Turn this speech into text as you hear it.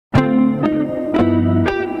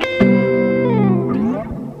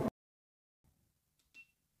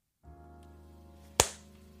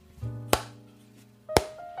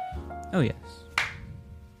Oh, yes.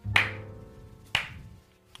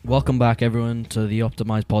 Welcome back, everyone, to the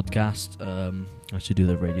Optimized Podcast. I should do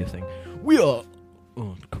the radio thing. We are...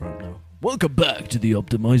 Oh, crap, no. Welcome back to the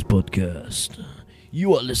Optimized Podcast.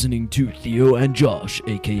 You are listening to Theo and Josh,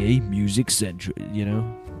 a.k.a. Music Central. You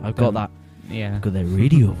know, I've got that. Yeah. I've got that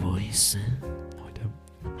radio voice. No, I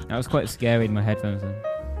don't. That was quite scary in my headphones then.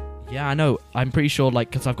 Yeah, I know. I'm pretty sure,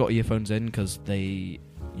 like, because I've got earphones in, because they,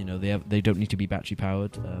 you know, they don't need to be battery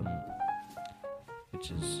powered, which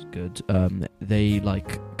is good. They, like,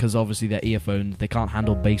 because obviously they're earphones, they can't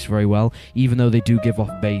handle bass very well. Even though they do give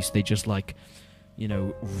off bass, they just, like, you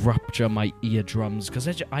know, rupture my eardrums, because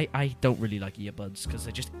I don't really like earbuds, because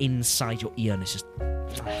they're just inside your ear, and it's just...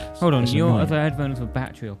 Hold on, your annoying. other headphones were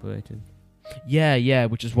battery operated. Yeah,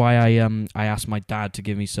 which is why I asked my dad to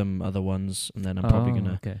give me some other ones, and then I'm probably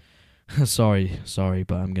gonna... Okay. sorry,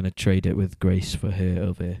 but I'm gonna trade it with Grace for her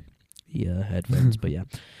over ear headphones. But yeah.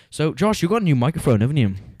 So Josh, you got a new microphone, haven't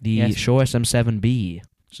you? The Yes. Shure SM7B.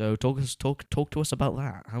 So talk to us about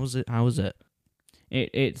that. How is it?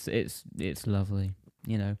 It's lovely.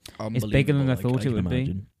 You know, it's bigger than I thought it would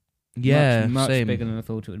be. Yeah, much same. bigger than I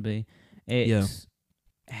thought it would be. It's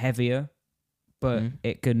heavier, but Mhm.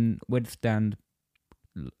 it can withstand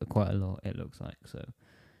quite a lot. It looks like so.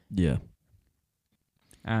 Yeah.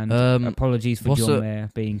 And apologies for what's John the-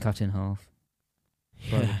 Mayer being cut in half.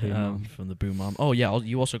 By the boom arm. From the boom arm. Oh yeah,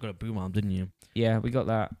 you also got a boom arm, didn't you? Yeah, we got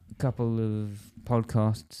that a couple of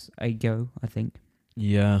podcasts ago, I think.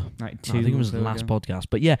 Yeah. Like two. I think it or was so the last ago. podcast.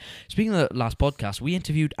 But yeah, speaking of the last podcast, we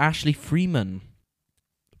interviewed Ashley Freeman,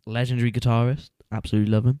 legendary guitarist.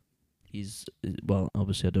 Absolutely love him. He's, well,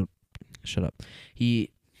 obviously I don't. Shut up.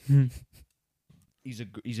 He's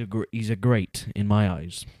a great in my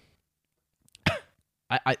eyes.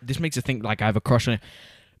 I this makes it think like I have a crush on him.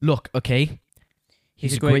 Look, okay,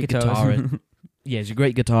 he's a great guitarist. Yeah, he's a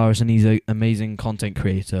great guitarist and he's an amazing content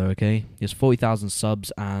creator. Okay, he has 40,000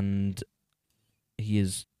 subs and he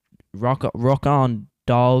is rock on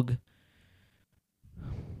dog.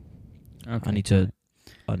 Okay, I need to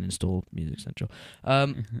uninstall Music Central.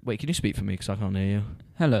 Wait, can you speak for me because I can't hear you?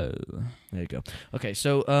 Hello. There you go. Okay,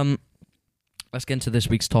 so let's get into this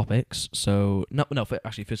week's topics. So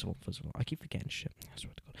actually, first of all, I keep forgetting shit. I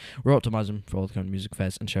swear to God. We're optimizing for all the kind of music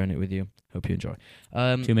fairs and sharing it with you. Hope you enjoy.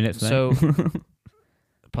 2 minutes late. So,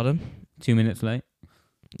 pardon? 2 minutes late.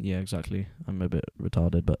 Yeah, exactly. I'm a bit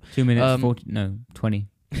retarded, but 2 minutes 20.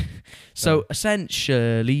 so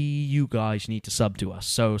essentially, you guys need to sub to us.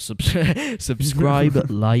 So subscribe,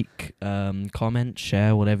 like, comment,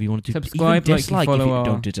 share, whatever you want to do. Subscribe, even like, dislike follow if you our-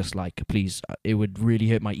 don't do dislike, please. It would really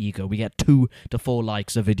hurt my ego. We get 2 to 4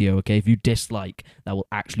 likes a video. Okay, if you dislike, that will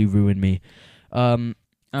actually ruin me. Can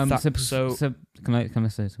I say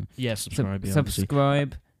something? Yeah, subscribe. Yeah, obviously.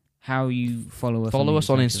 Subscribe. How you follow us? Follow us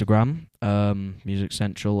on Music Central. Instagram, Music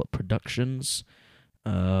Central Productions.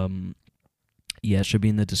 Yeah, it should be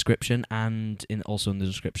in the description, and also in the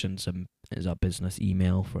description is our business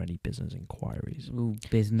email for any business inquiries. Ooh,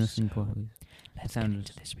 business So, inquiries. Let's Sounds get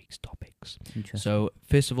into this week's topics. Interesting. So,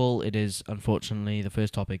 first of all, it is, unfortunately, the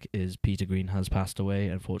first topic is Peter Green has passed away,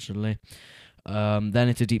 unfortunately. Then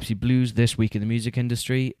into Deep Sea Blues, this week in the music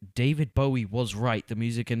industry. David Bowie was right. The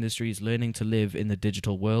music industry is learning to live in the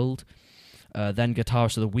digital world. Then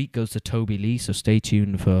Guitarist of the Week goes to Toby Lee, so stay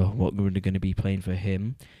tuned for what we're going to be playing for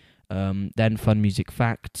him. Then Fun Music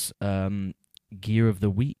Facts. Gear of the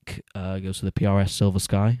Week goes to the PRS Silver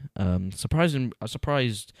Sky. I'm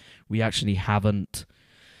surprised we actually haven't.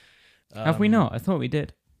 Have we not? I thought we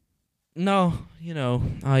did. No, you know,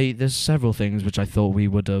 there's several things which I thought we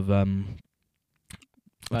would have.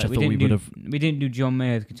 Which I thought we would have. We didn't do John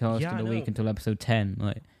Mayer's Guitarist Yeah, of I the Week know. until episode 10.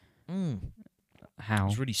 Like, how?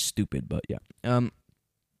 It's really stupid, but yeah.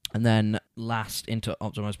 And then last into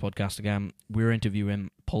Optimized Podcast again, we're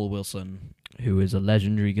interviewing Paul Wilson, who is a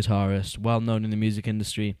legendary guitarist, well known in the music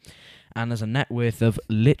industry, and has a net worth of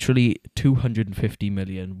literally 250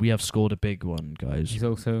 million. We have scored a big one, guys. He's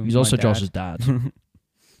also He's my also dad. Josh's dad.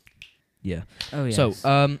 Yeah. Oh, yes.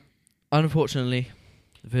 So, unfortunately,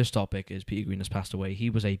 the first topic is Peter Green has passed away. He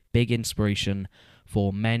was a big inspiration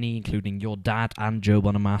for many, including your dad and Joe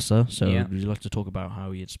Bonamassa. So, Yeah. would you like to talk about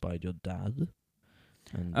how he inspired your dad?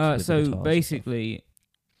 And with the So guitars and basically,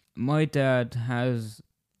 my dad has.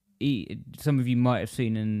 Some of you might have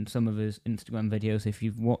seen in some of his Instagram videos if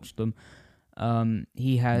you've watched them.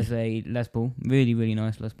 He has a Les Paul, really, really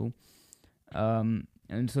nice Les Paul.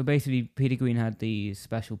 And so basically, Peter Green had these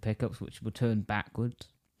special pickups which were turned backwards.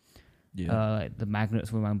 Yeah. Like the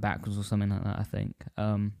magnets were around backwards or something like that, I think.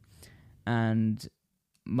 And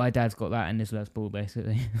my dad's got that in his Les Paul,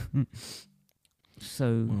 basically.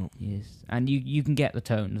 So, Well. yes. And you can get the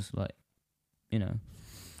tones, like, you know.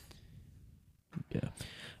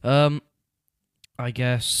 I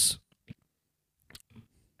guess.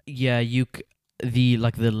 Yeah, I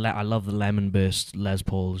love the Lemon Burst Les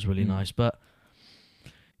Paul is really nice, but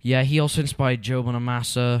yeah, he also inspired Joe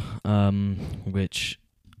Bonamassa, which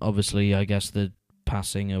obviously I guess the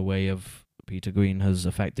passing away of Peter Green has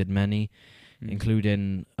affected many,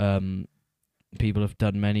 including people have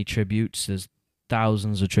done many tributes. There's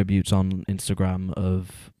thousands of tributes on Instagram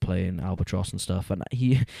of playing Albatross and stuff, and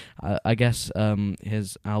I guess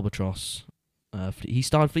his Albatross, he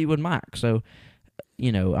started Fleetwood Mac, so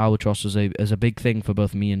you know Albatross is a big thing for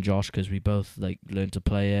both me and Josh because we both like learned to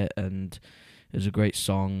play it, and it was a great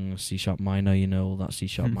song, C sharp minor, you know, all that C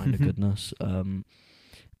sharp minor goodness.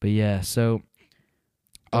 But yeah, so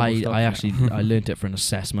I learned it for an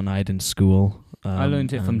assessment I had in school. I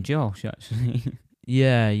learned it from Josh, actually.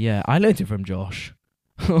 Yeah, I learned it from Josh.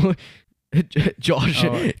 Josh,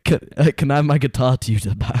 can I have my guitar to you to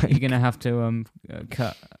the back? You're gonna have to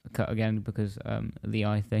cut again because the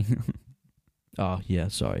eye thing. Oh yeah,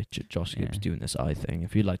 sorry, Josh keeps doing this eye thing.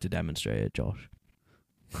 If you'd like to demonstrate it, Josh.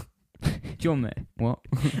 John, mate, what?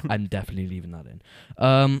 I'm definitely leaving that in.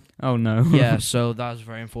 Oh no. Yeah, so that was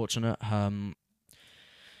very unfortunate.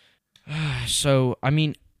 So I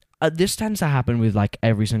mean, this tends to happen with like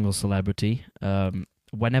every single celebrity.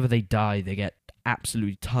 Whenever they die, they get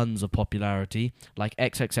absolutely tons of popularity. Like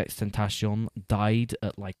XXXTentacion died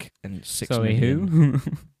at like 6 million. Who?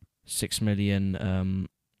 6 million.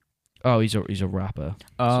 Oh, he's a rapper.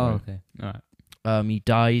 Oh, Sorry. okay, all right. He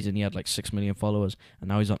died and he had like 6 million followers, and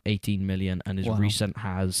now he's on 18 million, and his recent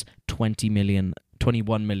has 21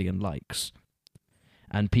 million likes,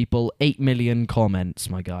 and 8 million comments,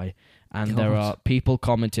 my guy. And there are people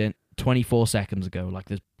commenting 24 seconds ago. Like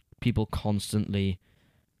there's people constantly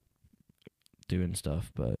doing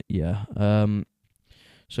stuff, but yeah.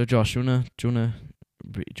 So Josh, do you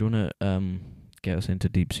wanna get us into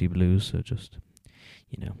Deep Sea Blues? So just,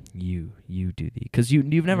 you know, you do the, because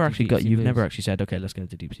you've never actually said, okay, let's go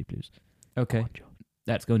into Deep Sea Blues. Okay, on,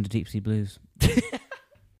 let's go into Deep Sea Blues.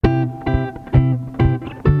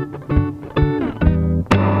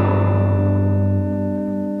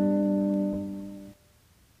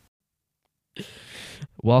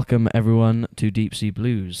 Welcome everyone to Deep Sea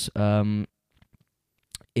Blues.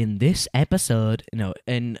 In this episode, no,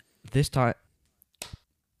 I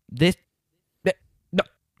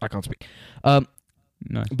can't speak. No.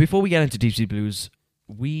 Before we get into Deep Sea Blues,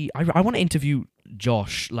 I want to interview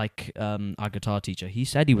Josh, like our guitar teacher. He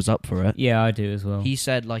said he was up for it. Yeah, I do as well. He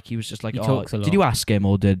said like he was just like, He talks a lot. Did you ask him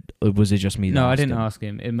or was it just me? No, I didn't ask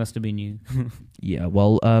him. It must have been you. Yeah,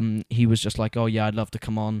 well, he was just like, oh yeah, I'd love to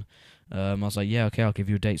come on. I was like, yeah, okay, I'll give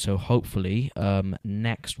you a date. So hopefully,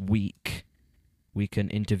 next week we can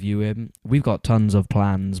interview him. We've got tons of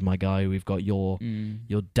plans, my guy. We've got your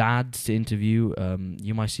dad to interview.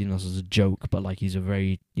 You might see this as a joke, but like he's a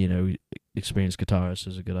very, you know, experienced guitarist, so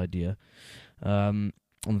it's a good idea. On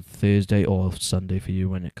Thursday or Sunday for you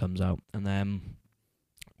when it comes out, and then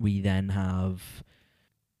we then have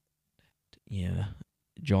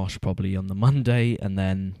Josh probably on the Monday, and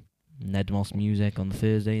then Ned Moss Music on the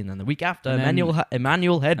Thursday, and then the week after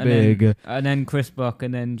Emmanuel Hedberg, and then Chris Buck,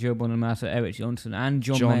 and then Joe Bonamassa, Eric Johnson, and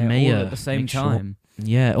John Mayer all at the same time.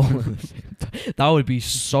 Yeah, that would be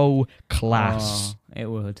so class. Oh, it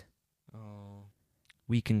would. Oh.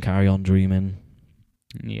 We can carry on dreaming.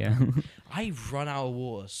 Yeah. I run out of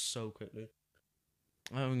water so quickly.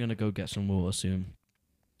 I'm gonna go get some water soon,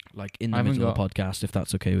 like in the middle of the podcast, if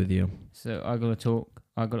that's okay with you. So I gotta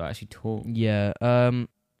actually talk. Yeah.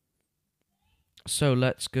 So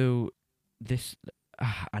let's go.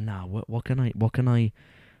 Now what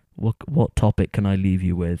topic can I leave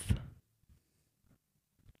you with?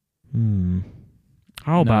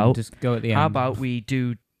 How about just go at the end? How about we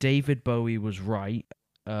do David Bowie Was Right,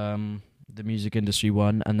 the music industry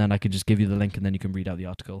one, and then I could just give you the link, and then you can read out the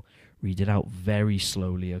article. Read it out very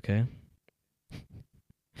slowly, okay?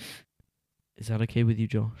 Is that okay with you,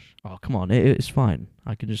 Josh? Oh, come on, it's fine.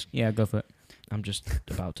 I can just... Yeah, go for it. I'm just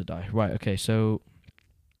about to die. Right, okay, so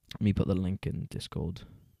let me put the link in Discord.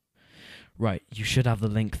 Right, you should have the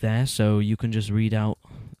link there, so you can just read out.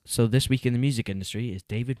 So this week in the music industry is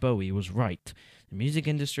David Bowie was right. The music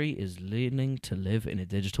industry is learning to live in a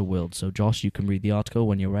digital world. So Josh, you can read the article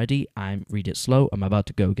when you're ready. Read it slow. I'm about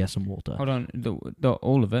to go get some water. Hold on,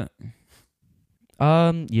 all of it?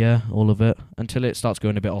 Yeah, all of it. Until it starts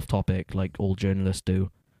going a bit off topic, like all journalists do.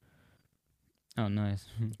 Oh, nice.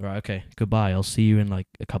 Right, okay. Goodbye. I'll see you in like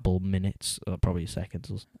a couple minutes, probably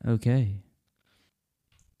seconds. Okay.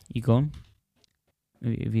 You gone?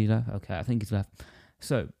 Have you left? Okay, I think he's left.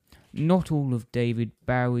 So, not all of David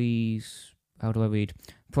Bowie's how do I read?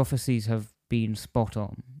 Prophecies have been spot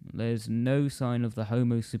on. There's no sign of the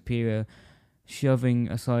Homo superior shoving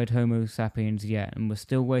aside Homo sapiens yet, and we're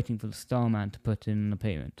still waiting for the Starman to put in an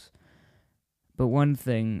appearance. But one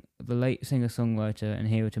thing the late singer-songwriter and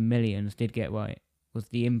hero to millions did get right was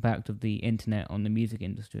the impact of the internet on the music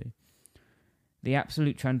industry. The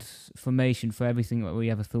absolute transformation for everything that we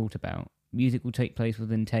ever thought about. Music will take place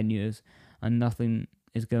within 10 years, and nothing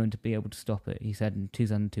is going to be able to stop it, he said in a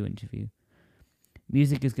 2002 interview.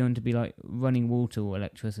 Music is going to be like running water or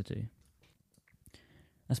electricity.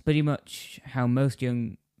 That's pretty much how most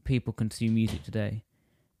young people consume music today.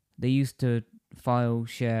 They used to file,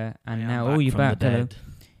 share, and now all you're back.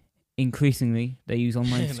 Increasingly, they use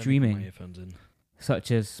online streaming,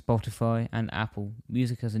 such as Spotify and Apple.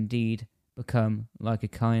 Music has indeed become like a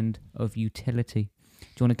kind of utility. Do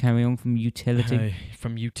you want to carry on from utility?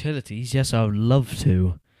 From utilities? Yes, I would love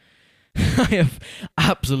to. I have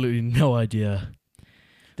absolutely no idea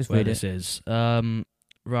Just where read this it. is.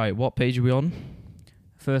 Right, what page are we on?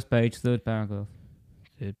 First page, third paragraph.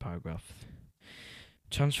 Third paragraph.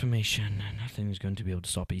 Transformation. Nothing is going to be able to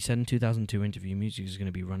stop it. He said in 2002 interview, music is going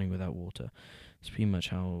to be running without water. That's pretty much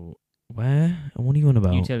how... Where? What are you on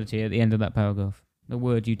about? Utility at the end of that paragraph. The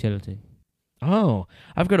word utility. Oh,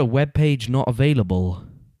 I've got a web page not available.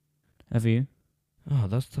 Have you? Oh,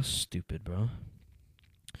 that's stupid, bro.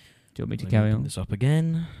 Do you want me to Let me carry open on? this up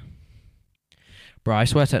again. Bro, I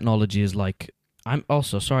swear technology is like... I'm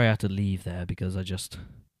also sorry I had to leave there because I just...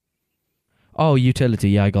 Oh, utility.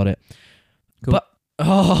 Yeah, I got it. Cool. But...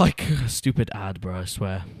 Oh, like, stupid ad, bro, I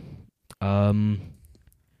swear.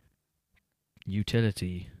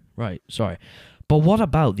 Utility. Right, sorry. But what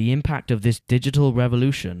about the impact of this digital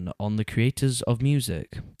revolution on the creators of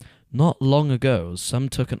music? Not long ago, some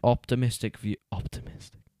took an optimistic view...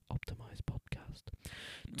 Optimized podcast.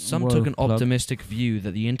 Some took an optimistic view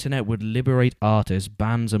that the internet would liberate artists,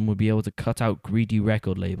 bands, and would be able to cut out greedy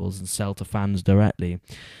record labels and sell to fans directly.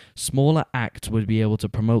 Smaller acts would be able to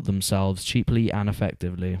promote themselves cheaply and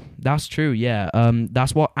effectively. That's true, yeah.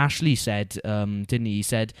 That's what Ashley said, didn't he? He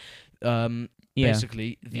said,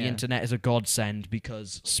 basically, the internet is a godsend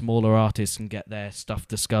because smaller artists can get their stuff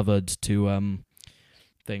discovered to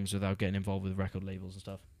things without getting involved with record labels and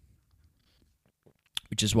stuff.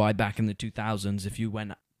 Which is why back in the 2000s, if you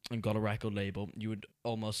went and got a record label, you would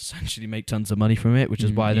almost essentially make tons of money from it, which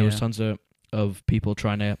is why there was tons of people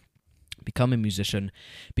trying to become a musician.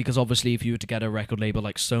 Because obviously, if you were to get a record label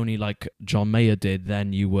like Sony, like John Mayer did,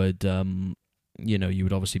 then you would, you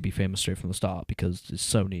would obviously be famous straight from the start because it's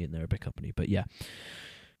Sony and they're a big company. But yeah.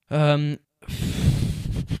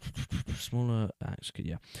 Smaller acts,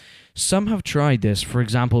 yeah. Some have tried this. For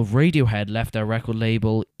example, Radiohead left their record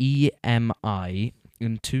label EMI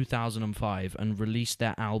in 2005 and released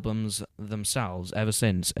their albums themselves ever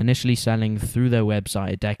since, initially selling through their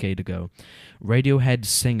website a decade ago. Radiohead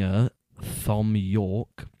singer Thom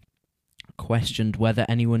Yorke questioned whether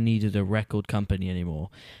anyone needed a record company anymore,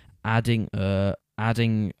 adding that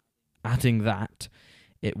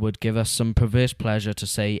it would give us some perverse pleasure to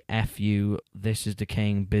say F you, this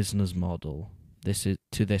decaying business model. This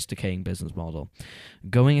decaying business model.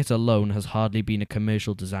 Going it alone has hardly been a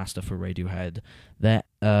commercial disaster for Radiohead. Their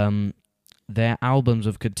albums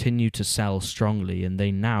have continued to sell strongly, and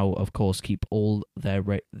they now, of course, keep all their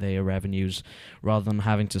revenues rather than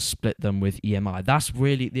having to split them with EMI. That's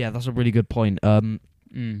a really good point.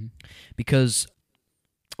 Because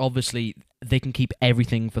obviously they can keep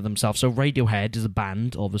everything for themselves. So Radiohead is a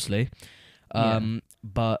band, obviously,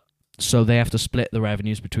 but. So they have to split the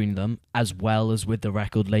revenues between them as well as with the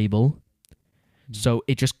record label. So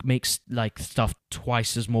it just makes like stuff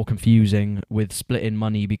twice as more confusing with splitting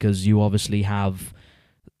money because you obviously have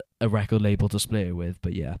a record label to split it with.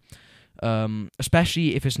 But yeah,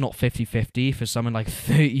 especially if it's not 50-50, if it's something like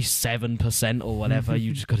 37% or whatever,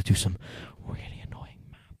 you just got to do some really annoying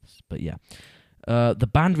maths. But yeah. The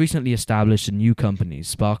band recently established a new company,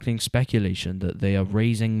 sparking speculation that they are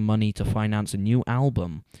raising money to finance a new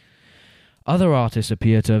album. Other artists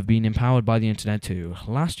appear to have been empowered by the internet too.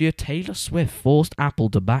 Last year, Taylor Swift forced Apple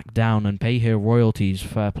to back down and pay her royalties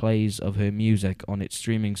for plays of her music on its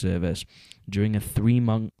streaming service during a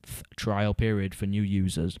 3-month trial period for new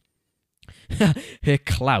users. Her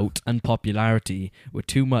clout and popularity were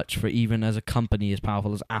too much for even as a company as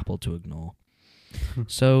powerful as Apple to ignore.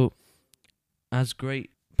 So, as great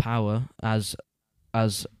power as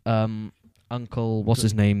Uncle, what's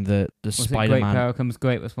his name? The Spider-Man. Great power comes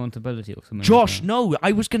great responsibility or something. Josh, like no,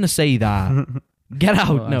 I was gonna say that. Get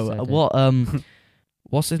out! Well, no, what?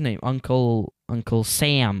 What's his name? Uncle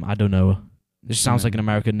Sam. I don't know. It sounds like an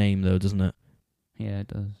American name though, doesn't it? Yeah, it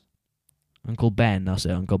does. Uncle Ben. That's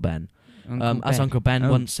it. Uncle Ben. As Ben. Uncle Ben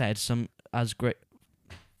Oh. once said,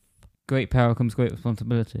 Great power comes great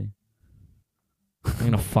responsibility. I'm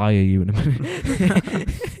gonna fire you in a minute.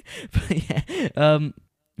 But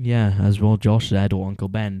yeah, as well Josh said, or Uncle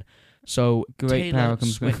Ben. So Great Taylor power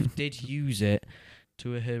comes great. Swift did use it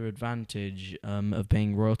to her advantage of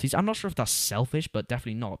paying royalties. I'm not sure if that's selfish, but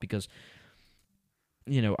definitely not, because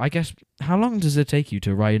I guess how long does it take you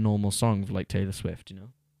to write a normal song for like Taylor Swift?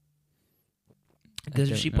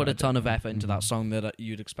 Because if she put a ton of effort into that song, that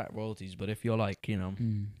you'd expect royalties. But if you're like,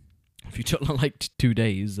 if you took like 2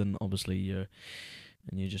 days, then obviously you're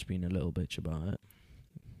just being a little bitch about it.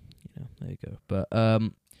 There you go. But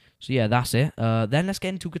so yeah, that's it. Then let's get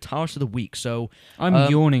into Guitarist of the Week. So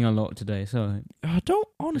I'm yawning a lot today, so don't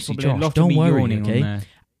honestly, probably a Josh, lot of don't me worry. yawning on Okay, there.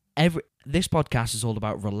 this podcast is all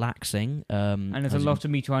about relaxing. And there's a lot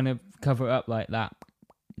of me trying to cover it up like that.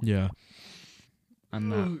 Yeah.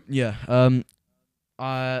 And that. Yeah.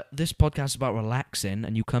 This podcast is about relaxing,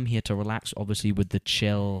 and you come here to relax, obviously, with the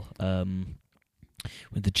chill,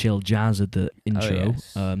 jazz at the intro.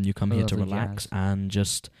 yes. You come here to Lovely relax jazz. and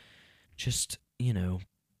just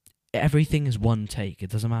everything is one take. It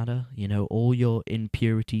doesn't matter. All your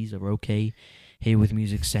impurities are okay here with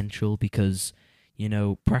Music Central, because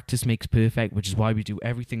practice makes perfect, which is why we do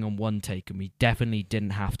everything on one take, and we definitely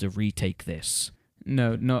didn't have to retake this.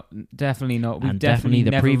 No, definitely not. And definitely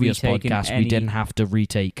the never previous retaken podcast, we any- didn't have to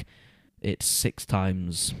retake it 6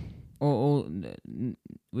 times. Or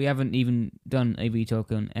we haven't even done a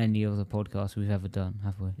retalk on any other podcast we've ever done,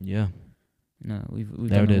 have we? Yeah. No, we've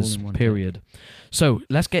There done it all is, in one period. So,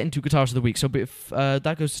 let's get into Guitarist of the Week. So,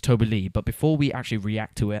 that goes to Toby Lee, but before we actually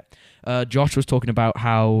react to it, Josh was talking about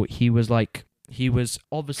how he was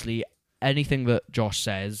obviously, anything that Josh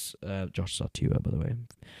says, Josh is our tutor, by the way,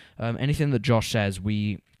 anything that Josh says,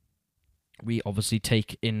 we obviously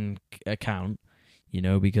take in account,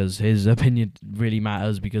 because his opinion really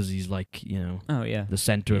matters, because he's like, Oh yeah. the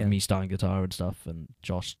center of Yeah. me starting guitar and stuff, and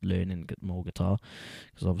Josh learning more guitar,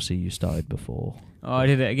 because obviously you started before. Oh, I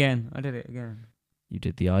did it again. You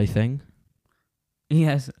did the eye thing.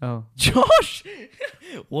 Yes. Oh. Josh,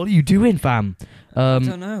 what are you doing, fam? I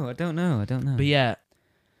don't know. But yeah,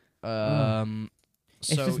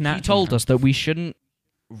 It's so just he natural told now. us that we shouldn't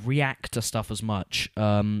react to stuff as much,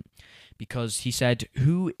 because he said,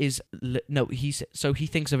 so he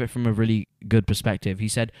thinks of it from a really good perspective. He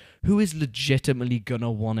said, who is legitimately gonna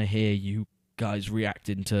want to hear you guys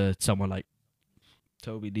reacting to someone like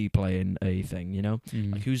Toby Lee playing a thing,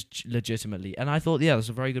 Like, who's legitimately... And I thought, yeah, that's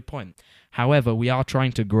a very good point. However, we are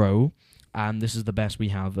trying to grow, and this is the best we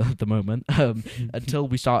have at the moment, until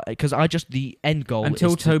we start... Because the end goal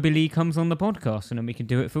Until is to... Toby Lee comes on the podcast, and then we can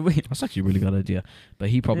do it for real. That's actually a really good idea. But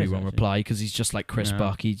he probably is, won't actually. reply, because he's just like Chris No.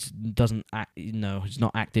 Buck. He doesn't act... he's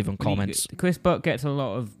not active on comments. Chris Buck gets a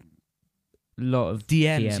lot of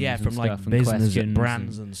DMs, yeah, and from like stuff and business and questions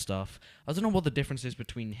brands and stuff. I don't know what the difference is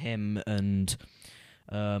between him and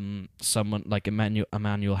someone like Emmanuel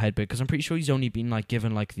Hedberg, because I'm pretty sure he's only been like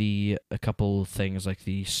given like a couple things, like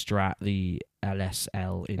the Strat, the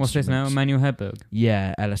LSL instruments. What's this now, Emmanuel Hedberg?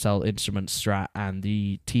 Yeah, LSL instrument Strat and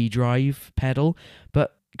the T-Drive pedal.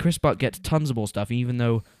 But Chris Buck gets tons of more stuff, even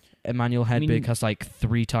though Emmanuel Hedberg has like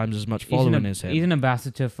 3 times as much following as him. He's an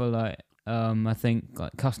ambassador for like I think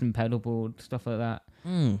like custom pedal board stuff like that.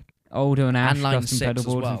 Older and Ash Line custom 6 pedal as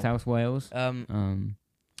boards well. in South Wales.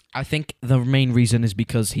 I think the main reason is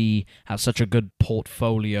because he has such a good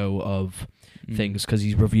portfolio of things, because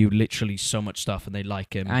he's reviewed literally so much stuff and they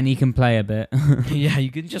like him. And he can play a bit. Yeah,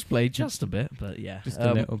 you can just play just a bit, but yeah. Just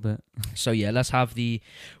a little bit. So yeah, let's have the...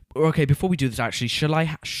 Okay, before we do this, actually, shall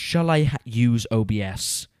I use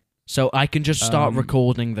OBS? So I can just start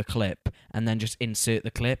recording the clip and then just insert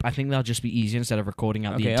the clip. I think that'll just be easier instead of recording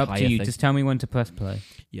out the entire up to you. thing. Just tell me when to press play.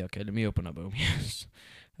 Yeah, okay, let me open up OBS.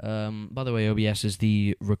 By the way, OBS is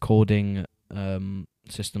the recording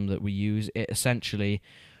system that we use. It essentially,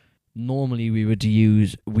 normally we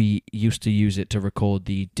used to use it to record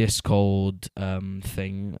the Discord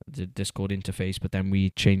thing, the Discord interface, but then we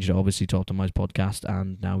changed it obviously to optimize podcast,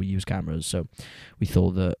 and now we use cameras. So we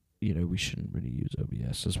thought that we shouldn't really use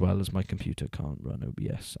OBS, as well as my computer can't run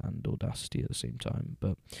OBS and Audacity at the same time.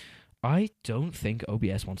 But I don't think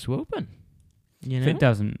OBS wants to open. If it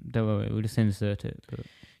doesn't, don't worry. We'll just insert it. But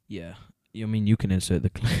Yeah. I mean, you can insert the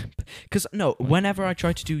clip. Because, whenever I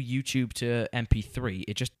try to do YouTube to MP3,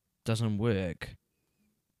 it just doesn't work.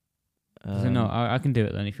 does it not? I can do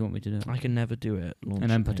it then if you want me to do it. I can never do it. And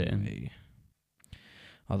then put it in. anyway.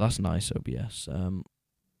 Oh, that's nice, OBS.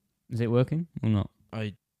 Is it working or not?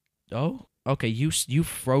 Oh, okay, you've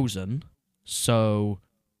frozen, so...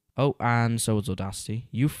 Oh, and so is Audacity.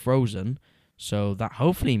 You've frozen, So that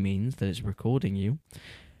hopefully means that it's recording you.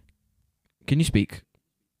 Can you speak?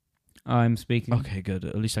 I'm speaking. Okay, good.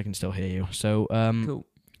 At least I can still hear you. So, Cool.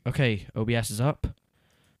 okay, OBS is up.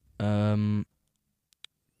 Can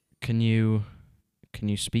you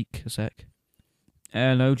speak a sec?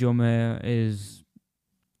 Hello, John Mayer is...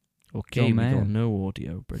 Okay, John we got Mayer. no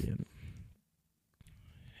audio. Brilliant.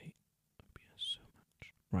 I hate OBS so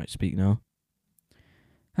much. Right, speak now.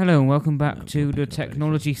 Hello and welcome back No, to not the picking up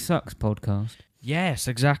Technology Sucks podcast. Yes,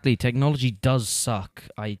 exactly. Technology does suck.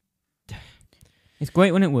 It's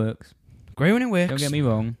great when it works. Great when it works. Don't get me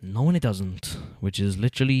wrong. No, when it doesn't, which is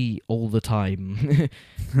literally all the time.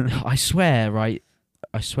 I swear, right?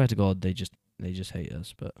 I swear to God, they just hate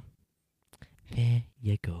us. But there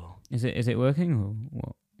you go. Is it working or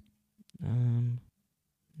what?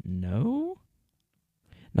 No,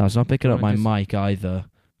 it's not picking Do up you my wanna mic either.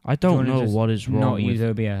 I Do you don't wanna know just what is wrong Not with. use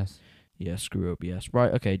OBS. Yeah, screw OBS.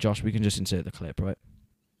 Right, okay, Josh, we can just insert the clip, right?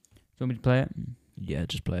 Do you want me to play it? Yeah,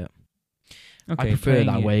 just play it. Okay, I prefer playing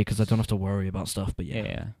that it. way because I don't have to worry about stuff. But yeah,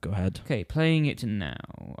 Yeah. go ahead, Okay, playing it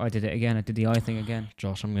now. I did it again. I did the eye thing again.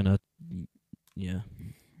 Josh. I'm gonna. Yeah.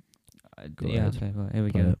 Go Yeah. ahead. Okay. Right, here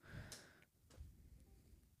we Play go. it.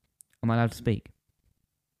 Am I allowed to speak?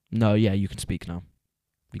 No, yeah, you can speak now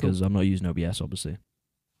because I'm not using OBS, obviously.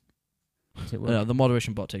 Does it work? The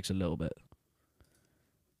moderation bot takes a little bit.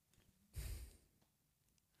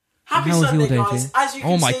 Happy How was Sunday, your day, guys. Jay? As you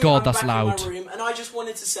can Oh my see, God, I'm that's back loud. in my room, and I just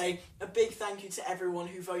wanted to say a big thank you to everyone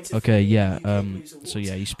who voted Okay, for the yeah. UK Blues Awards. So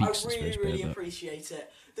yeah, he speaks I this really, first really bit. But appreciate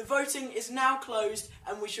it. The voting is now closed,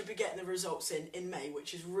 and we should be getting the results in May,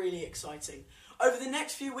 which is really exciting. Over the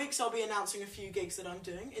next few weeks, I'll be announcing a few gigs that I'm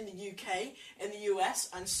doing in the UK, in the US,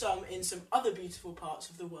 and some in some other beautiful parts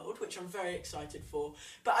of the world, which I'm very excited for.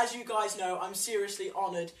 But as you guys know, I'm seriously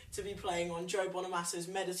honoured to be playing on Joe Bonamassa's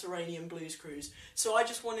Mediterranean Blues Cruise. So I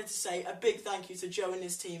just wanted to say a big thank you to Joe and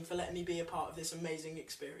his team for letting me be a part of this amazing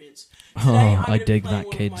experience. Today, I'm I gonna be dig playing that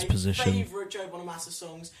one of kid's my position. favourite Joe Bonamassa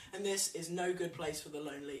songs, and this is No Good Place for the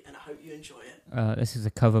Lonely, and I hope you enjoy it. This is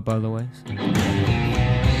a cover, by the way.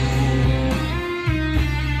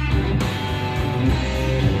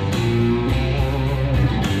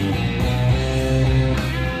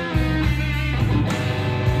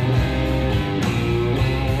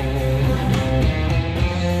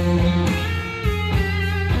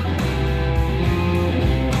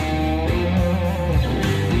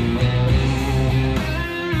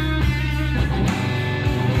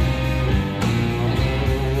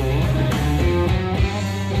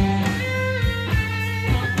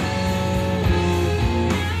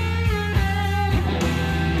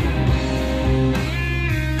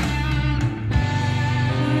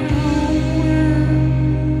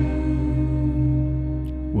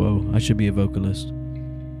 whoa, I should be a vocalist.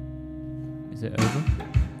 Is it over?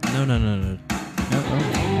 No. No. Oh.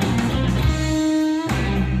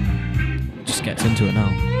 Just gets into it now.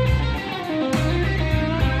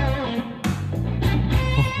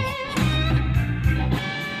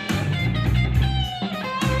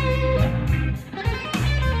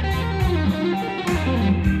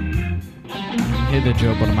 Hear the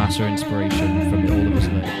Joe Bonamassa inspiration from all of his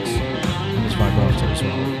lyrics and his vibrato as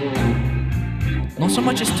well. Not so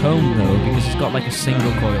much his tone though, because he's got like a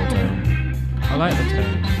single coil tone. I like the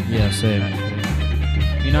tone. Yeah, same.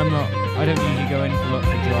 Actually. You know, I don't usually go in for lots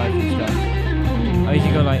of drive and stuff. I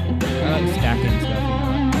usually go I like stacking stuff, you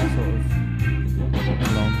know, that sort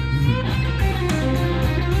of long.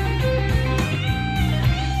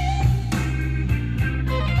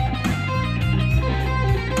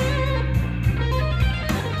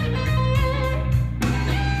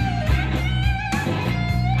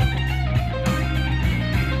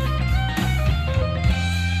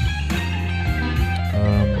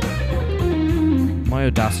 My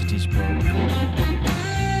Audacity's broke.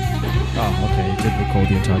 Oh, okay, it did record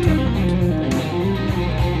the entire time.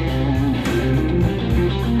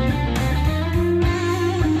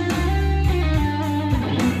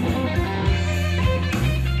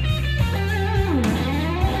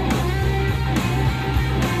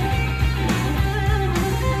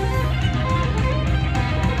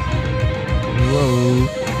 Whoa.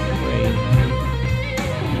 Wait.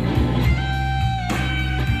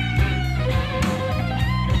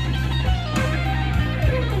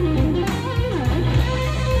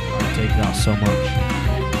 I dig that so much.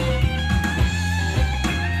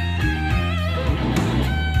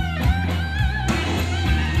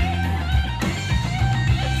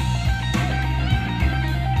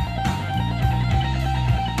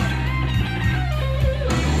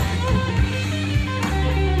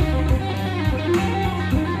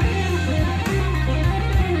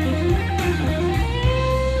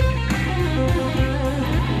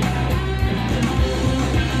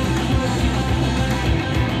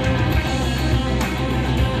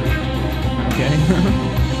 We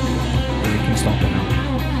can stop it now.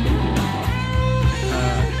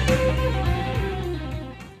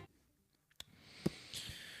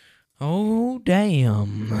 Oh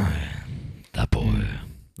damn! That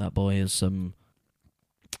boy has some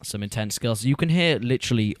intense skills. You can hear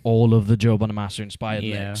literally all of the Joe Bonamassa inspired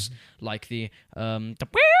licks, like the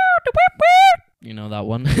you know that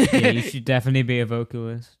one. Yeah, you should definitely be a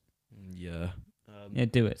vocalist. Yeah. Yeah,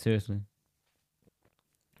 do it seriously.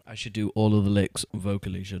 I should do all of the licks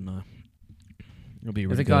vocally, shouldn't I? It'll be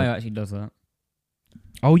There's really a guy good. who actually does that.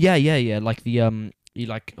 Oh yeah. Like the he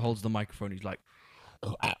like holds the microphone. He's like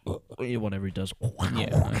whatever he does.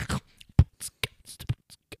 Yeah.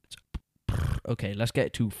 Okay, let's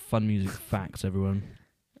get to fun music facts, everyone.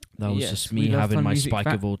 That was Yes, just we me love having fun my music spike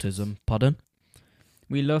of facts. autism. Pardon?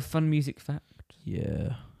 We love fun music facts.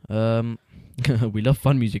 Yeah. We love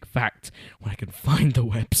fun music facts when I can find the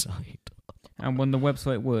website. And when the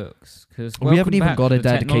website works, because We haven't even got a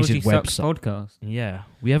dedicated website. podcast. Yeah,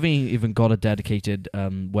 we haven't even got a dedicated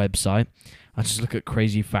website. I just look at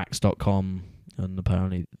crazyfacts.com and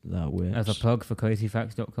apparently that works. As a plug for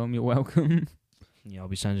crazyfacts.com, you're welcome. Yeah, I'll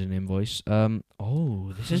be sending an invoice.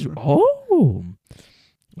 This is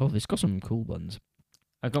this got some cool ones.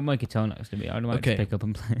 I got my guitar next to me. I'd like Okay. to pick up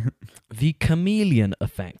and play it. The chameleon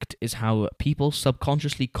effect is how people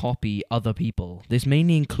subconsciously copy other people. This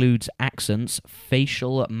mainly includes accents,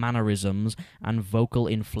 facial mannerisms, and vocal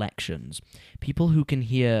inflections. People who can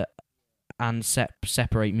hear and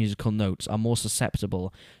separate musical notes are more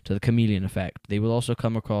susceptible to the chameleon effect. They will also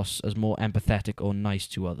come across as more empathetic or nice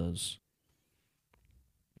to others.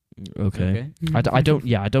 Okay. I don't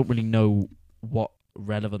really know what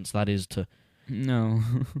relevance that is to. No.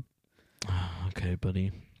 Okay,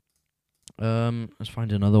 buddy. Let's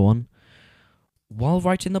find another one. While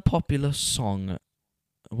writing the popular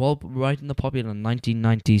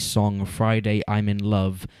 1990s song Friday I'm in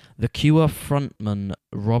Love, The Cure frontman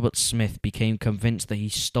Robert Smith became convinced that he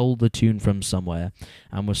stole the tune from somewhere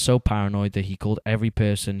and was so paranoid that he called every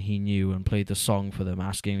person he knew and played the song for them,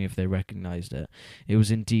 asking if they recognized it. It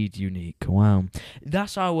was indeed unique. Wow.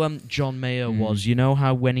 That's how John Mayer was. You know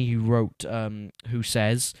how when he wrote Who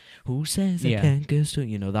Says I Can't Go Still,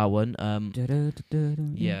 you know that one?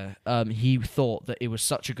 He thought that it was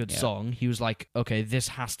such a good song. He was like, okay, this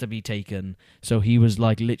has to be taken. So he was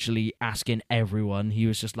like literally asking everyone. He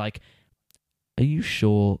was just like, are you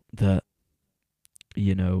sure that,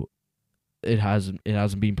 you know, it hasn't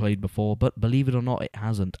been played before? But believe it or not, it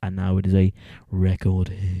hasn't, and now it is a record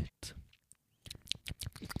hit.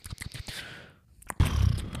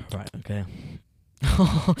 Right, okay.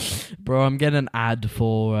 Bro, I'm getting an ad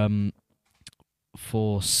for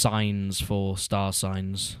signs, for star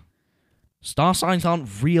signs. Star signs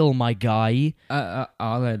aren't real, my guy.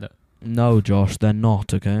 Are they though? No, Josh, they're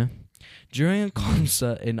not, okay? During a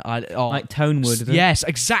concert in... like Tonewood, is it? Yes,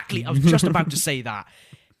 exactly. I was just about to say that.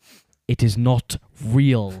 It is not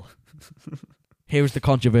real. Here is the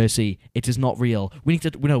controversy. It is not real. We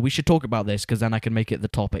should talk about this because then I can make it the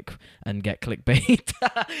topic and get clickbait.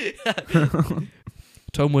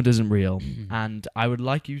 Tonewood isn't real, and I would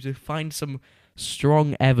like you to find some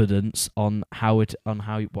strong evidence on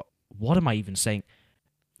what am I even saying?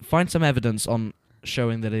 Find some evidence on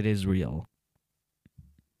showing that it is real.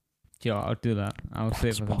 Yeah, I'll do that. I'll see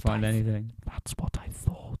if I can find anything. That's what I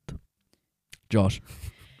thought. Josh,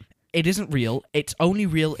 it isn't real. It's only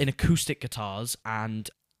real in acoustic guitars and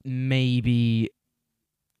maybe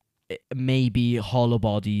hollow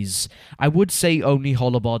bodies. I would say only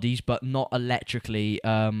hollow bodies, but not electrically.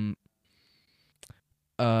 Not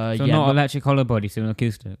electric hollow body, so an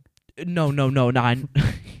acoustic. No.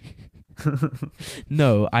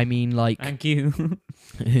 No, I mean like. Thank you.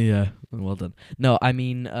 Yeah, well done. No, I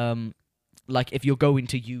mean like if you're going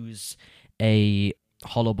to use a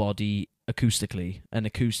hollow body acoustically, an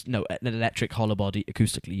electric hollow body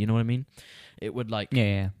acoustically, you know what I mean? It would like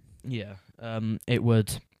Yeah. it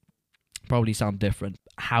would probably sound different.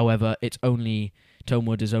 However,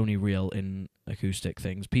 Tonewood is only real in acoustic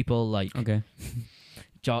things. People like Okay.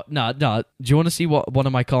 No. Do you want to see what one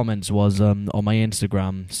of my comments was on my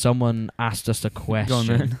Instagram? Someone asked us a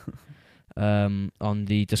question. Go on, on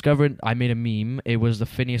the discovering, I made a meme. It was the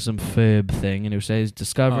Phineas and Ferb thing, and it says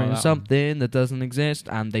discovering something that doesn't exist,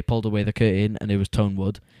 and they pulled away the curtain, and it was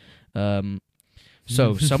Tonewood.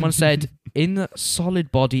 So someone said in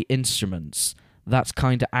solid body instruments. That's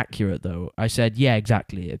kind of accurate, though. I said, yeah,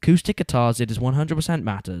 exactly. Acoustic guitars, it is 100%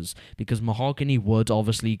 matters, because mahogany wood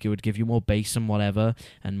obviously would give you more bass and whatever,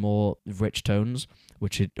 and more rich tones,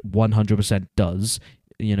 which it 100% does,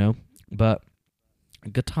 you know. But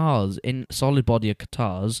guitars, in solid body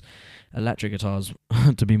guitars, electric guitars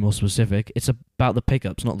to be more specific, it's about the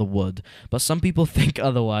pickups, not the wood. But some people think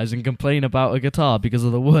otherwise and complain about a guitar because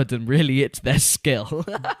of the wood, and really it's their skill.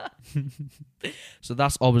 So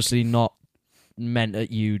that's obviously not meant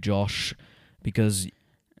at you, Josh, because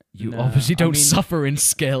you obviously don't suffer in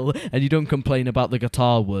skill and you don't complain about the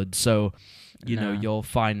guitar wood, so you know you're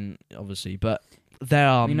fine, obviously. But there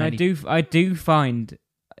are I do find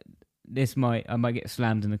I might get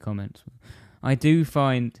slammed in the comments. I do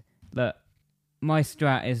find that my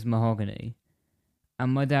Strat is mahogany,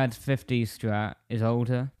 and my dad's 50s Strat is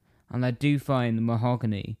older, and I do find the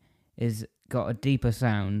mahogany is got a deeper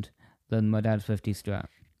sound than my dad's 50s Strat.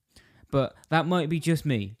 But that might be just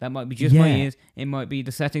me. That might be just my ears. It might be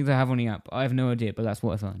the settings I have on the app. I have no idea, but that's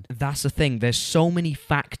what I find. That's the thing. There's so many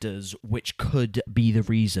factors which could be the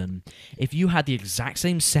reason. If you had the exact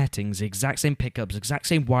same settings, the exact same pickups, exact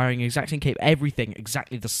same wiring, exact same cable, everything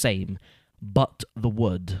exactly the same, but the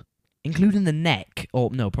wood, including the neck, or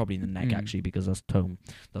no, probably the neck actually, because that's tone,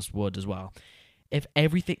 that's wood as well. If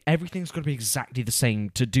everything's going to be exactly the same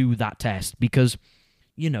to do that test, because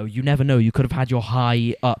you know, you never know. You could have had your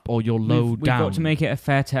high up or your low down. We've got to make it a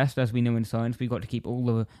fair test, as we know in science. We've got to keep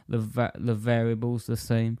all the variables the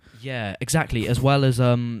same. Yeah, exactly. As well as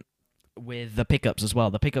with the pickups as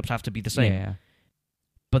well. The pickups have to be the same. Yeah.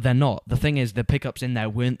 But they're not. The thing is, the pickups in there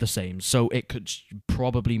weren't the same, so it could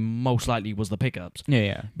probably most likely was the pickups.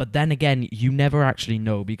 Yeah. But then again, you never actually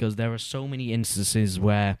know, because there are so many instances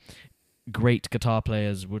where great guitar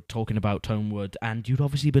players were talking about tone wood, and you'd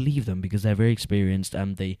obviously believe them because they're very experienced,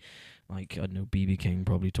 and they, like, I don't know, B.B. King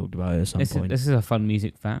probably talked about it at some point. This is a fun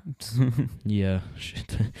music fact. Yeah,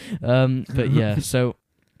 shit. But yeah, so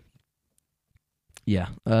yeah,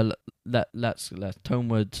 let's tone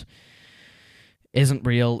wood isn't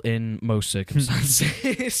real in most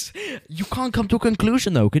circumstances. You can't come to a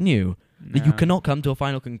conclusion though, can you? No. You cannot come to a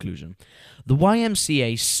final conclusion. The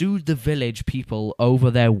YMCA sued the Village people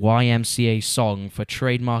over their YMCA song for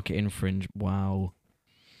trademark infringement. Wow.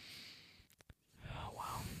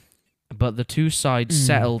 But the two sides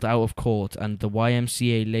settled out of court, and the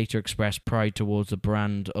YMCA later expressed pride towards the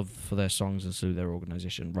brand for their songs and sued their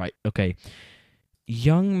organization. Right, okay.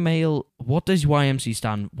 Young male... What does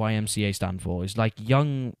YMCA stand for? It's like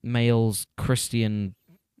Young Males Christian...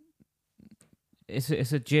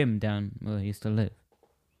 It's a gym down where I used to live.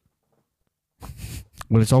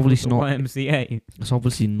 Well, it's obviously not... YMCA. It's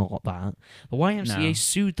obviously not that. The YMCA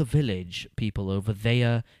sued the Village people over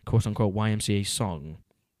their quote-unquote YMCA song.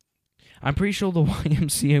 I'm pretty sure the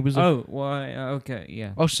YMCA was... okay,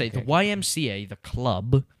 yeah. Oh, say, the YMCA, the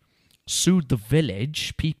club, sued the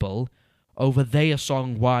Village people over their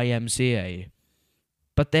song YMCA.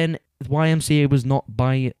 But then YMCA was not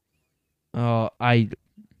by...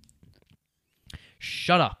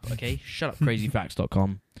 Shut up, okay? Shut up,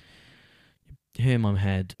 crazyfacts.com. Hear my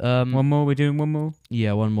head. One more? We're doing one more?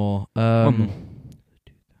 Yeah, one more. One more.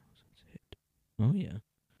 Oh, yeah.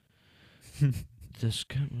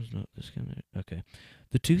 Okay.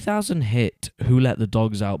 The 2000 hit Who Let the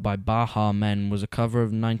Dogs Out by Baha Men was a cover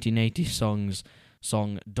of 1980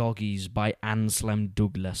 song Doggies by Anselm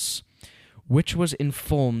Douglas, which was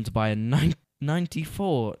informed by a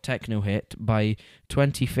 94 techno hit by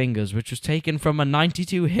 20 Fingers, which was taken from a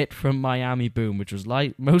 92 hit from Miami Boom, which was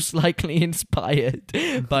most likely inspired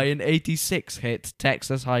by an 86 hit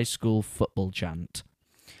Texas high school football chant.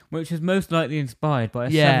 Which was most likely inspired by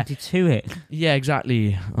a 72 hit. Yeah,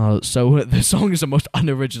 exactly. So the song is the most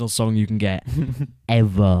unoriginal song you can get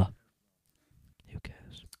ever. Who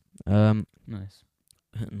cares? Nice.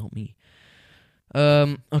 Not me.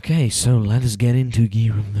 Okay, so let us get into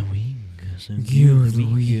Gear of the Week. So Gear of the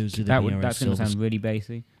Week. That's going to sound really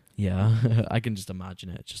bassy. Yeah, I can just imagine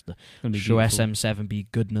it. Just the show SM7B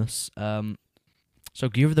goodness. So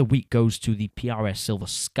Gear of the Week goes to the PRS Silver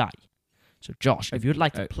Sky. So Josh, if you'd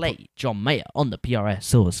like to play John Mayer on the PRS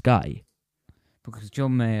Silver Sky. Because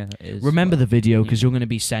John Mayer is... Remember the video, because you're going to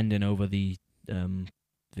be sending over the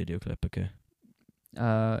video clip, okay?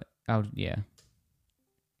 Yeah.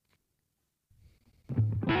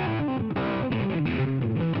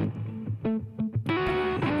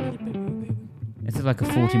 This is like a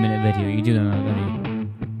 40-minute video. You do know that, don't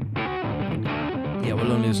you? Yeah,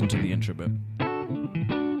 we'll only listen to the intro bit.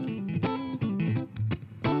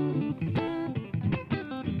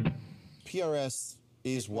 PRS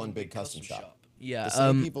is one big custom shop. Yeah, the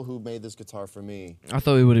same people who made this guitar for me I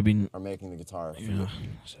thought it would have been... are making the guitar for you.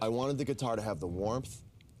 I wanted the guitar to have the warmth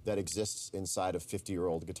that exists inside of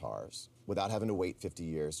 50-year-old guitars without having to wait 50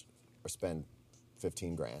 years or spend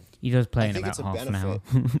 15 grand. He does play I in think about it's a half an hour.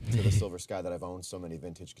 benefit to the Silver Sky that I've owned so many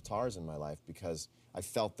vintage guitars in my life because I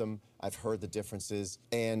felt them, I've heard the differences,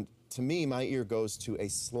 and to me, my ear goes to a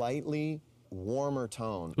slightly warmer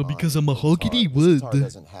tone. Well, because on a the mahogany guitar. This wood. guitar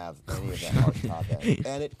doesn't have any of that harsh top end.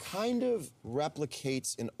 And it kind of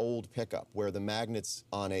replicates an old pickup where the magnets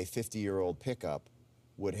on a 50-year-old pickup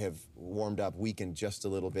would have warmed up, weakened just a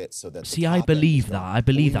little bit so that See, the I top end believe is that. gone. I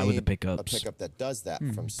believe We that with the made pickups. A pickup that does that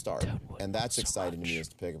from start. And that's so exciting to me much. is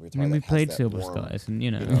to pick up a I guitar mean, we that has played that Silver warm, Skies, and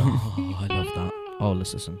you know. Oh, I love that. Oh,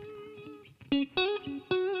 let's listen.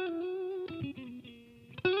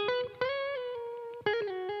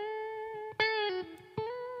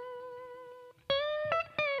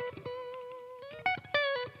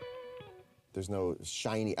 There's no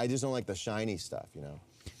shiny. I just don't like the shiny stuff, you know.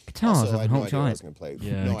 Guitars Also, I have had an no ultra idea what I high, was going to play.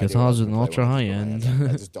 Yeah, no idea what I guitars was with an gonna play ultra when I high just put my end. hand up.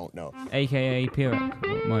 I just don't know. aka Pyrex,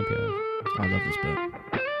 or my Pyrex. I love this bit.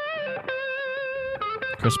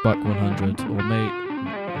 Chris Buck 100, or mate.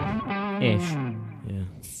 Ish. Yeah.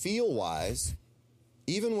 Feel-wise,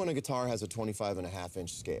 even when a guitar has a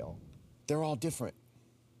 25.5-inch scale, they're all different.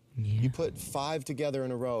 Yeah. You put 5 together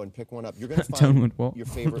in a row and pick one up, you're going to Tone find with what? your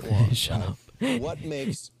favorite one. Shut right? up. What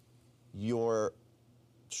makes your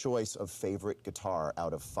choice of favorite guitar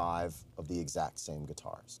out of 5 of the exact same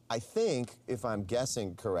guitars? I think, if I'm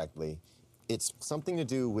guessing correctly, it's something to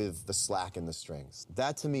do with the slack in the strings.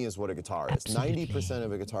 That to me is what a guitar is. Absolutely. 90%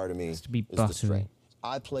 of a guitar to me Has to be is the buttery. string.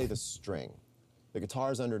 I play the string. The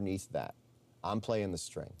guitar's underneath that. I'm playing the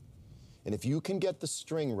string. And if you can get the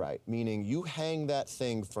string right, meaning you hang that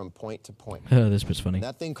thing from point to point, This bit's funny. and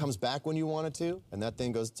that thing comes back when you want it to, and that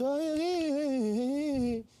thing goes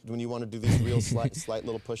when you want to do these real slight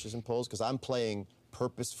little pushes and pulls, because I'm playing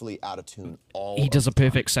purposefully out of tune all He does of a the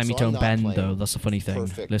time. perfect So I'm semitone not bend, playing though. That's the funny thing.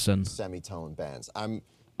 perfect Listen. semitone bends.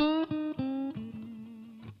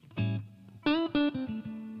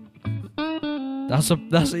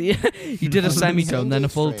 That's yeah. He did a semitone, then a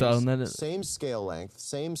full tone, then Same scale length,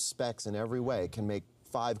 same specs in every way can make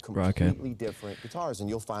 5 Right, okay. completely different guitars, and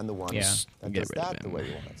you'll find the one Yeah. that Get does rid of that the him. way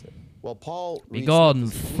you want it to. Well, Paul, Be researched gone,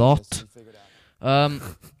 his genius thought. and figured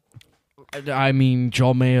out- I mean,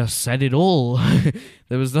 John Mayer said it all.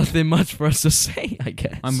 There was nothing much for us to say, I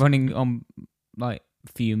guess. I'm running on like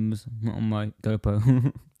fumes on my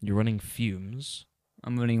GoPro. You're running fumes.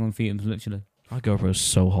 I'm running on fumes, literally. My GoPro's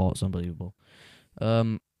so hot, it's unbelievable.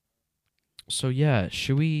 So yeah,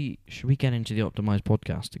 should we get into the optimized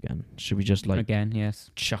podcast again? Should we just like Again, yes.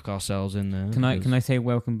 chuck ourselves in there? Can I 'Cause- say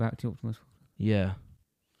welcome back to Optimised? Yeah,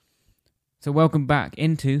 So welcome back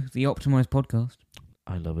into the Optimized podcast.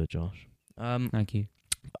 I love it, Josh. Thank you.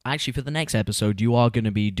 Actually, for the next episode, you are going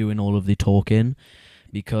to be doing all of the talking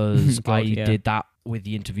because God, I yeah. did that with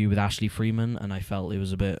the interview with Ashley Freeman, and I felt it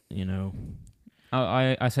was a bit,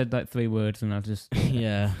 I said like 3 words and I just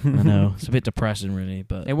yeah, I know it's a bit depressing, really.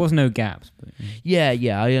 But there was no gaps. But yeah,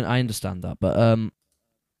 I understand that, but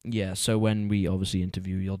yeah. So when we obviously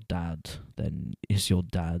interview your dad, then it's your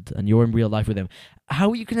dad, and you're in real life with him. How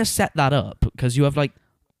are you going to set that up? Because you have like.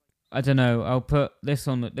 I don't know. I'll put this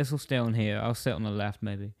on. This will stay on here. I'll sit on the left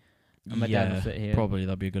maybe. And my dad will sit here. Probably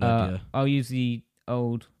that'd be a good idea. I'll use the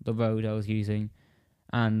Rode I was using,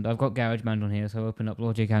 and I've got GarageBand on here, so I'll open up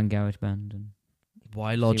Logic and GarageBand, and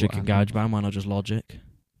Why Logic what and happens. GarageBand? Why not just Logic?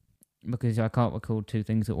 because I can't record 2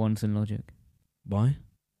 things at once in Logic, Why?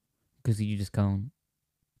 because you just can't.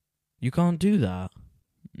 You can't do that.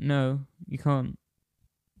 No, you can't.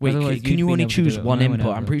 Wait, Otherwise can you'd you been only able to do choose it on one my own input?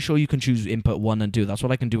 I'm output. pretty sure you can choose input 1 and 2. That's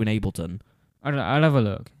what I can do in Ableton. I don't know. I'll have a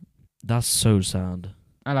look. That's so sad.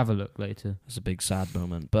 I'll have a look later. That's a big sad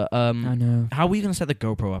moment. But I know. how are you going to set the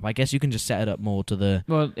GoPro up? I guess you can just set it up more to the.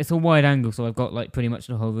 Well, it's a wide angle, so I've got like pretty much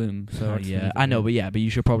the whole room. So Oh, I just yeah, leave it I know, there. but you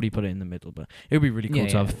should probably put it in the middle. But it would be really cool Yeah,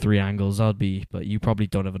 to yeah. have 3 angles. But you probably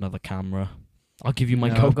don't have another camera. I'll give you my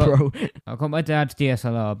No, I've got- GoPro. I've got my dad's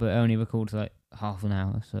DSLR, but it only records like half an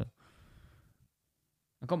hour. So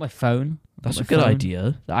I've got my phone. That's a good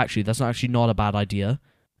idea. Actually, that's not a bad idea.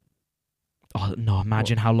 Oh no!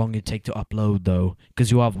 Imagine how long it'd take to upload though,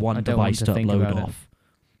 because you have I one don't want device to to think upload about it. off.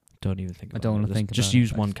 Don't even think. I About don't it. wanna Just- think Just about it.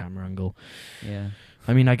 use one That's- camera angle. Yeah.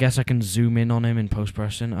 I mean, I guess I can zoom in on him in post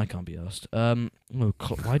processing. I can't be asked.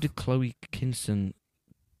 Why did Chloe Kinston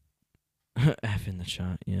F in the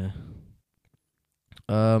chat? Yeah.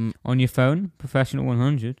 On your phone, Professional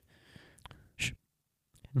 100.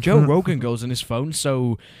 Joe Rogan goes on his phone,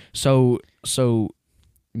 so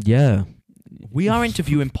yeah. We are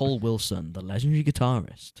interviewing Paul Wilson, the legendary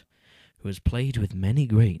guitarist, who has played with many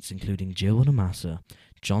greats, including Joe Bonamassa,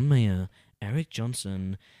 John Mayer, Eric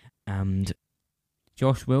Johnson, and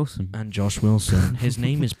Josh Wilson. Josh Wilson. His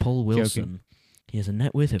name is Paul Wilson. He has a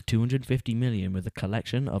net worth of 250 million with a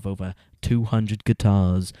collection of over 200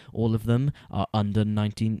 guitars. All of them are under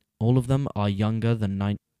 19. All of them are younger than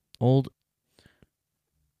 9. Old.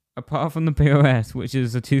 Apart from the POS, which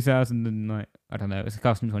is a 2009, I don't know, it's a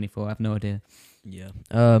custom 24. I have no idea. Yeah.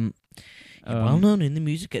 Well known in the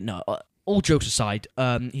music. No. All jokes aside,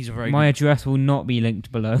 he's a very. My address will not be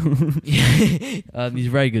linked below. He's a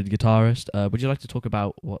very good guitarist. Would you like to talk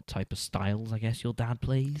about what type of styles, I guess, your dad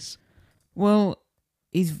plays? Well,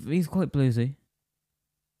 he's quite bluesy.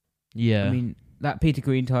 Yeah. I mean, that Peter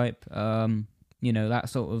Green type, that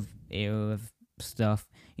sort of era of stuff.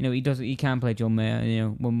 He can play John Mayer.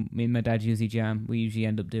 When me and my dad usually jam, we usually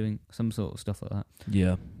end up doing some sort of stuff like that.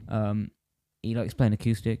 Yeah. He likes playing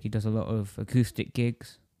acoustic. He does a lot of acoustic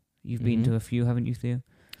gigs. You've been to a few, haven't you, Theo?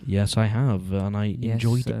 Yes, I have, and I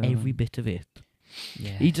enjoyed every bit of it.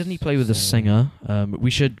 Yeah. Doesn't he play with a singer?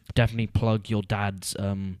 We should definitely plug your dad's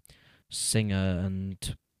singer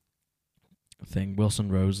and thing,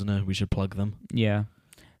 Wilson Rosner. We should plug them. Yeah.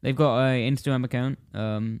 They've got an Instagram account,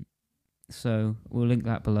 so we'll link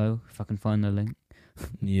that below if I can find the link.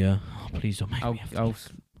 Yeah. Oh, please don't make me have to.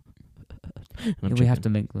 We have to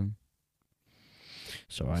link them.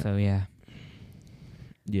 It's alright. So, yeah.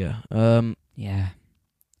 Yeah. Yeah.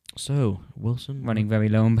 So, Wilson. Running very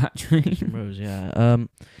low on battery. Rose, yeah.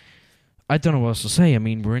 I don't know what else to say. I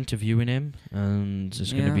mean, we're interviewing him, and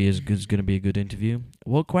it's going to be it's going to be a good interview.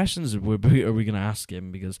 What questions are we going to ask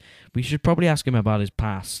him? Because we should probably ask him about his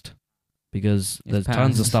past, because there's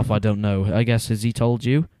tons of stuff I don't know. I guess, has he told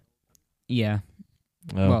you? Yeah.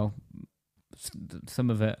 Oh. Well, some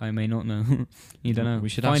of it I may not know. You don't know. We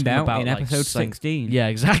should find ask him out about in episode 16. Yeah,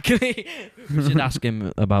 exactly. We should ask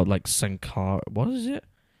him about Sankara. What is it?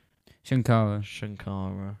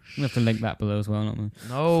 Shankara. We have to link that below as well, not we?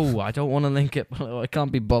 No, I don't want to link it below. I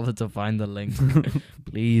can't be bothered to find the link.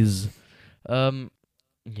 Please.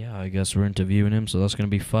 Yeah, I guess we're interviewing him, so that's going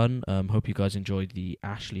to be fun. Hope you guys enjoyed the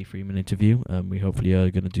Ashley Freeman interview. We hopefully are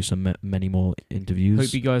going to do some many more interviews.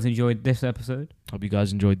 Hope you guys enjoyed this episode.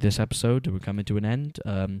 We're coming to an end.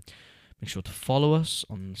 Make sure to follow us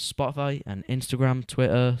on Spotify and Instagram,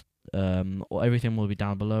 Twitter. Everything will be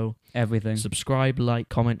down below. Everything. Subscribe, like,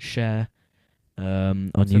 comment, share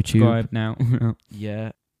on YouTube. Subscribe now.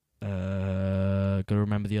 Yeah. Gotta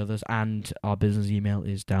remember the others. And our business email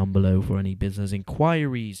is down below for any business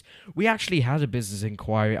inquiries. We actually had a business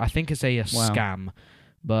inquiry. I think it's a scam,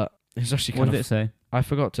 but it's actually What did it say? I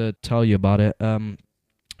forgot to tell you about it.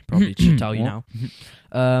 Probably should tell you now.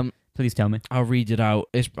 Please tell me. I'll read it out.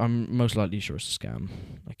 I'm most likely sure it's a scam.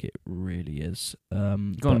 Like, it really is. Go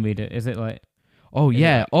on and read it. Is it like... Oh,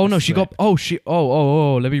 yeah. Like Oh, no, she got...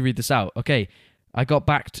 Oh, let me read this out. Okay. She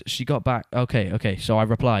got back. Okay. So I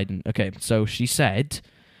replied. Okay. So she said...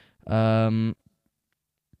 Yeah,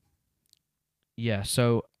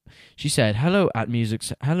 so... She said, hello Music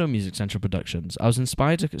Central Productions. I was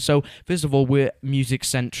inspired to... So, first of all, we're Music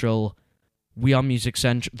Central... We are Music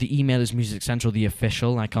Central. The email is Music Central, the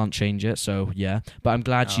official. I can't change it, so yeah. But I'm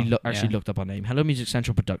glad she actually looked up our name. Hello, Music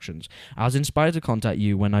Central Productions. I was inspired to contact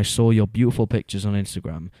you when I saw your beautiful pictures on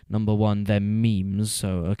Instagram. Number one, they're memes,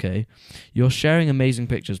 so okay. You're sharing amazing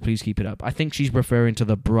pictures. Please keep it up. I think she's referring to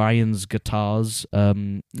the Brian's Guitars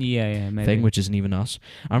maybe. thing, which isn't even us.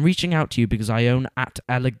 I'm reaching out to you because I own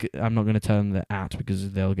I'm not going to tell them the @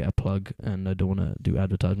 because they'll get a plug, and I don't want to do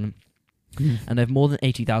advertisement. And they have more than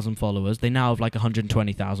 80,000 followers. They now have like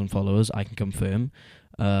 120,000 followers, I can confirm.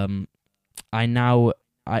 I know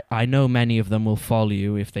many of them will follow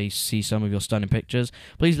you if they see some of your stunning pictures.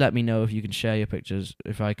 Please let me know if you can share your pictures.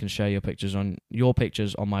 If I can share your pictures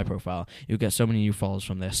on my profile, you'll get so many new followers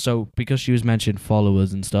from this. So because she was mentioned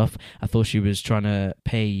followers and stuff, I thought she was trying to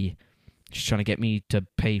pay. She's trying to get me to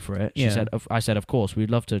pay for it. I said, of course, we'd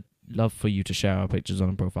love for you to share our pictures on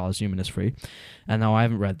a profile, assuming it's free. And now I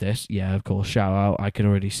haven't read this. Yeah, of course, shout out. I can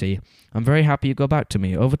already see. I'm very happy you got back to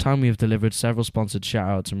me. Over time, we have delivered several sponsored shout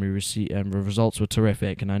outs, and the results were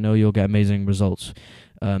terrific. And I know you'll get amazing results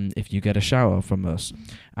if you get a shout out from us.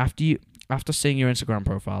 After seeing your Instagram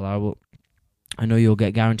profile, I know you'll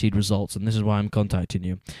get guaranteed results, and this is why I'm contacting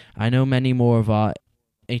you. I know many more of our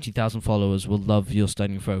 80,000 followers will love your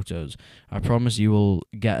stunning photos. I promise you will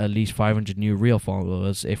get at least 500 new real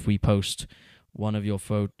followers if we post one of your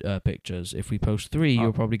pictures. If we post 3,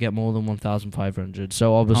 you'll probably get more than 1,500.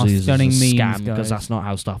 So obviously it's a scam because that's not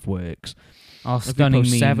how stuff works. If we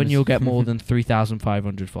post 7, you'll get more than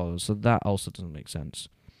 3,500 followers. So that also doesn't make sense.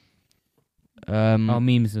 Our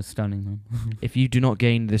memes are stunning, man. If you do not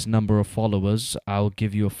gain this number of followers, I'll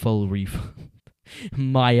give you a full refund.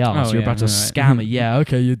 My ass, you're about to scam it. Yeah,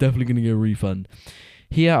 okay, you're definitely going to get a refund.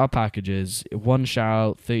 Here are packages. One shout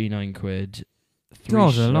out, 39 quid.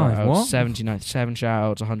 God alive, shout-outs, what? 79, 7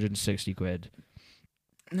 shout-outs, 160 quid.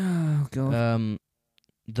 Oh, God.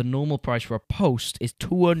 The normal price for a post is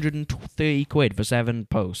 230 quid for 7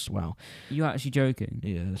 posts. Wow. You actually joking?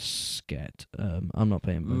 Yeah, scared. I'm not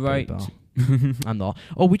paying by Right. PayPal. I'm not.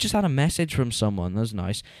 Oh, we just had a message from someone. That's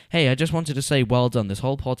nice. Hey, I just wanted to say well done. This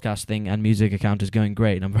whole podcast thing and music account is going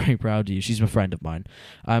great. I'm very proud of you. She's a friend of mine.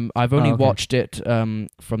 I've only okay. watched it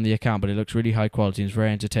from the account, but it looks really high quality and it's very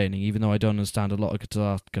entertaining, even though I don't understand a lot of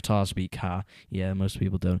guitar speak. Yeah, most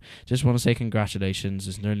people don't. Just want to say congratulations.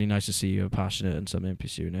 It's really nice to see you're passionate and something in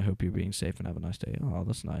pursuit, and I hope you're being safe and have a nice day. Oh,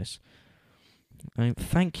 that's nice.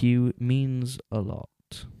 Thank you means a lot.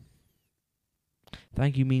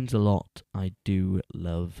 Thank you means a lot. I do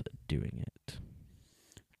love doing it.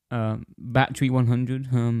 Battery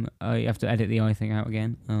 100. I have to edit the I thing out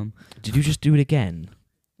again. Did you just do it again?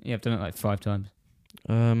 Yeah, I've done it like 5 times.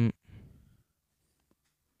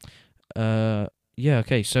 Yeah,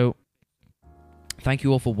 okay, so thank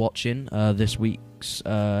you all for watching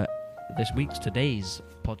today's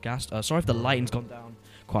podcast. Sorry if the lighting's gone down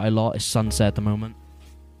quite a lot. It's sunset at the moment.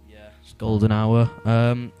 Yeah, it's golden hour.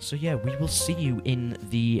 So yeah, we will see you in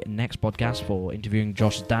the next podcast for interviewing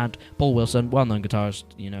Josh's dad, Paul Wilson, well-known guitarist.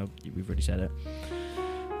 You know, we've already said it.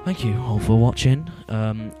 Thank you all for watching,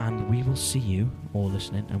 and we will see you, or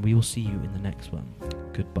listening, and we will see you in the next one.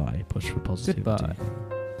 Goodbye. Push for positivity.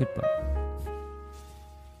 Goodbye.